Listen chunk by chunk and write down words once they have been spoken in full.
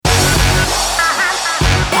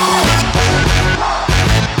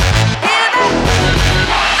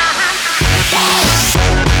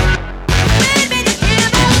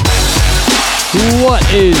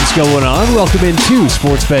is going on? Welcome into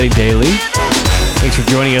Sports Betting Daily. Thanks for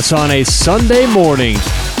joining us on a Sunday morning.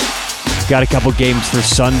 Got a couple games for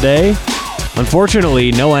Sunday.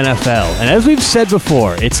 Unfortunately, no NFL. And as we've said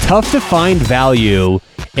before, it's tough to find value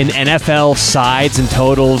in NFL sides and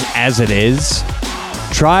totals as it is.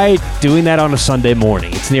 Try doing that on a Sunday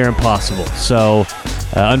morning. It's near impossible. So,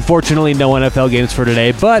 unfortunately, no NFL games for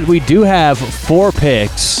today. But we do have 4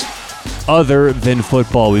 picks other than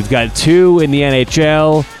football. We've got 2 in the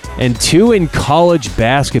NHL and 2 in college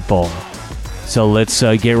basketball. So let's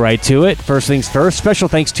get right to it. First things first, special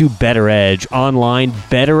thanks to Better Edge. Online,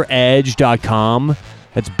 betteredge.com.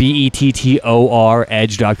 That's BETTOR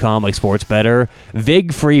edge.com, like sports better.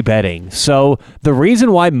 VIG free betting. So the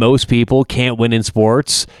reason why most people can't win in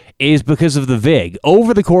sports is because of the VIG.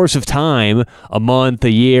 Over the course of time, a month,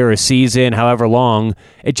 a year, a season, however long,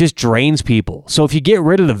 it just drains people. So if you get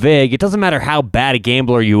rid of the VIG, it doesn't matter how bad a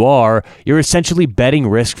gambler you are, you're essentially betting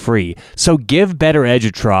risk-free. So give Better Edge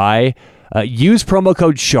a try. Use promo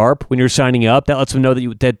code SHARP when you're signing up. That lets them know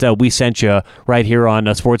that we sent you right here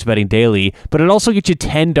on Sports Betting Daily. But it also gets you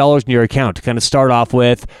 $10 in your account to kind of start off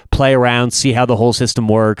with, play around, see how the whole system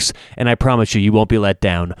works, and I promise you won't be let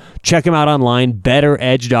down. Check them out online,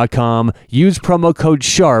 betteredge.com. Use promo code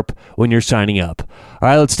SHARP when you're signing up. All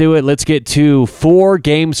right, let's do it. Let's get to 4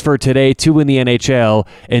 games for today, 2 in the NHL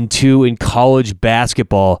and 2 in college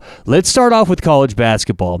basketball. Let's start off with college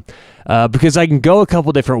basketball. Because I can go a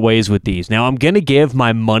couple different ways with these. Now, I'm going to give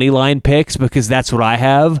my money line picks because that's what I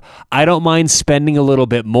have. I don't mind spending a little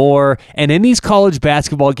bit more. And in these college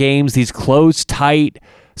basketball games, these close, tight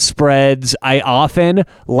spreads, I often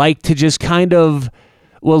like to just kind of...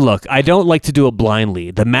 Well, look, I don't like to do it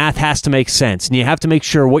blindly. The math has to make sense. And you have to make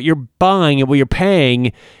sure what you're buying and what you're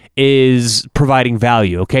paying is providing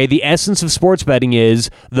value, okay? The essence of sports betting is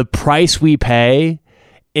the price we pay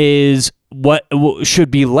is what should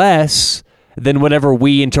be less than whatever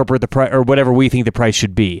we interpret the price or whatever we think the price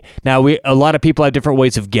should be. Now, a lot of people have different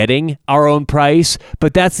ways of getting our own price,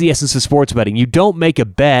 but that's the essence of sports betting. You don't make a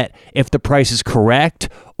bet if the price is correct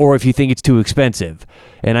or if you think it's too expensive.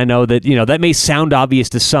 And I know that, that may sound obvious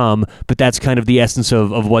to some, but that's kind of the essence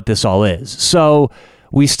of what this all is. So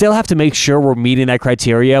we still have to make sure we're meeting that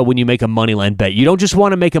criteria when you make a money line bet. You don't just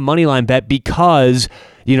want to make a money line bet because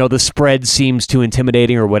the spread seems too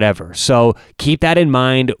intimidating or whatever. So keep that in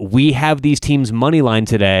mind. We have these teams money line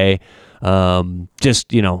today. Want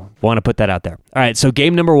to put that out there. All right, so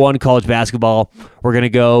game number 1, college basketball. We're going to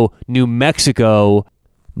go New Mexico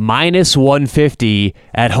minus 150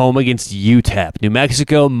 at home against UTEP. New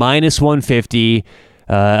Mexico minus 150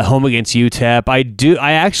 home against UTEP.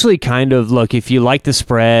 I actually kind of, look, if you like the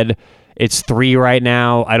spread, it's 3 right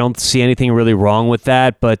now. I don't see anything really wrong with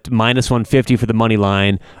that, but minus 150 for the money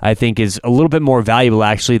line, I think, is a little bit more valuable,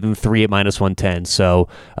 actually, than 3 at minus 110. So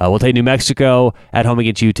we'll take New Mexico at home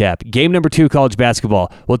against UTEP. Game number 2, college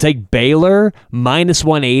basketball. We'll take Baylor minus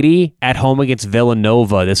 180 at home against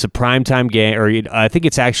Villanova. This is a primetime game, or I think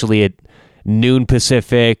it's actually at noon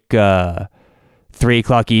Pacific, 3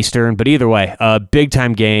 o'clock Eastern, but either way, a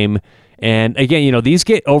big-time game. And again, these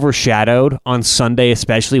get overshadowed on Sunday,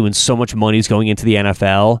 especially when so much money is going into the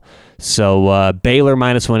NFL. So Baylor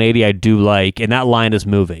minus 180, I do like, and that line is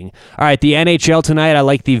moving. All right, the NHL tonight, I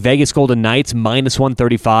like the Vegas Golden Knights minus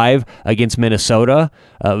 135 against Minnesota.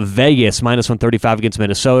 Vegas minus 135 against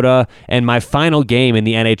Minnesota. And my final game in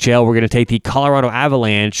the NHL, we're going to take the Colorado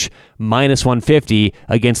Avalanche minus 150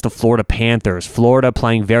 against the Florida Panthers. Florida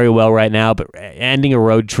playing very well right now, but ending a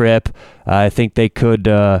road trip. I think they could...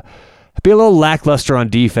 be a little lackluster on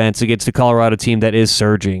defense against the Colorado team that is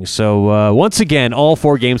surging. So once again, all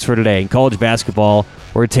 4 games for today. In college basketball,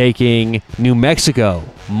 we're taking New Mexico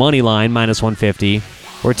money line minus 150.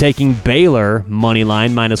 We're taking Baylor money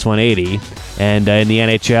line minus 180. And in the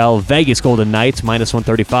NHL, Vegas Golden Knights minus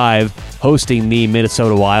 135 hosting the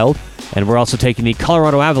Minnesota Wild. And we're also taking the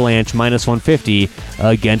Colorado Avalanche minus 150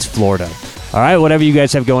 against Florida. All right, whatever you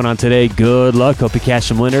guys have going on today, good luck. Hope you catch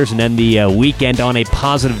some winners and end the weekend on a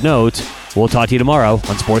positive note. We'll talk to you tomorrow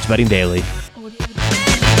on Sports Betting Daily.